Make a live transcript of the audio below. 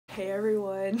Hey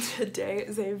everyone, today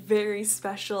is a very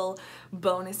special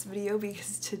bonus video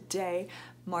because today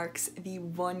marks the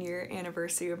 1-year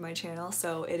anniversary of my channel,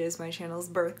 so it is my channel's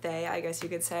birthday, I guess you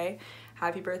could say.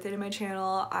 Happy birthday to my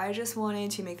channel. I just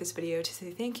wanted to make this video to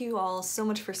say thank you all so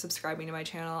much for subscribing to my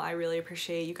channel. I really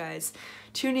appreciate you guys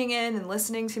tuning in and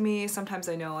listening to me. Sometimes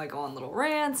I know I go on little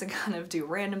rants and kind of do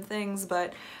random things,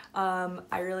 but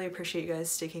I really appreciate you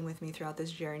guys sticking with me throughout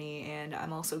this journey, and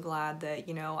I'm also glad that,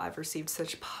 you know, I've received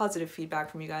such positive feedback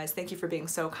from you guys. Thank you for being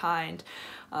so kind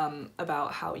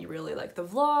about how you really like the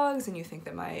vlogs and you think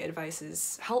that my advice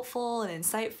is helpful and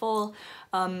insightful.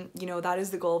 You know, that is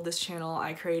the goal of this channel.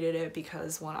 I created it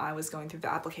because when I was going through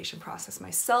the application process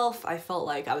myself, I felt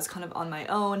like I was kind of on my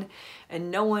own and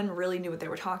no one really knew what they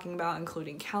were talking about,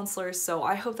 including counselors. So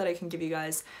I hope that I can give you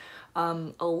guys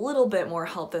a little bit more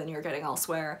help than you're getting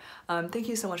elsewhere. Thank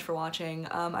you so much for watching.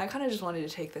 I kind of just wanted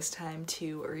to take this time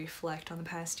to reflect on the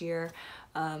past year.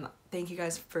 Thank you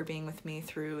guys for being with me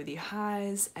through the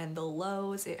highs and the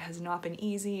lows. It has not been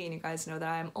easy, and you guys know that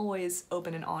I'm always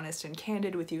open and honest and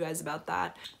candid with you guys about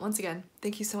that. Once again,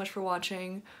 thank you so much for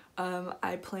watching.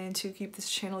 I plan to keep this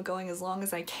channel going as long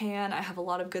as I can. I have a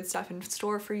lot of good stuff in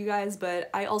store for you guys,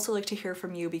 but I also like to hear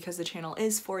from you because the channel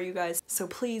is for you guys. So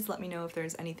please let me know if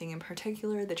there's anything in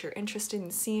particular that you're interested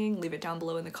in seeing. Leave it down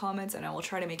below in the comments and I will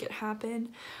try to make it happen.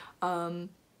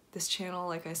 This channel,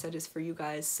 like I said, is for you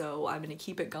guys, so I'm gonna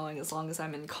keep it going as long as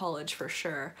I'm in college for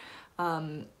sure.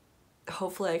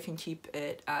 Hopefully I can keep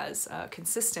it as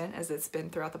consistent as it's been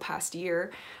throughout the past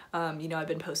year. You know, I've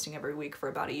been posting every week for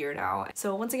about a year now.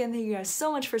 So once again, thank you guys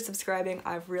so much for subscribing.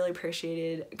 I've really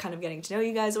appreciated kind of getting to know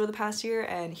you guys over the past year,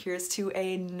 and here's to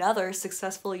another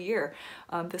successful year.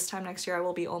 This time next year I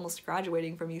will be almost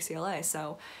graduating from UCLA,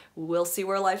 so we'll see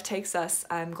where life takes us.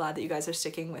 I'm glad that you guys are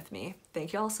sticking with me.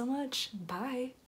 Thank you all so much. Bye.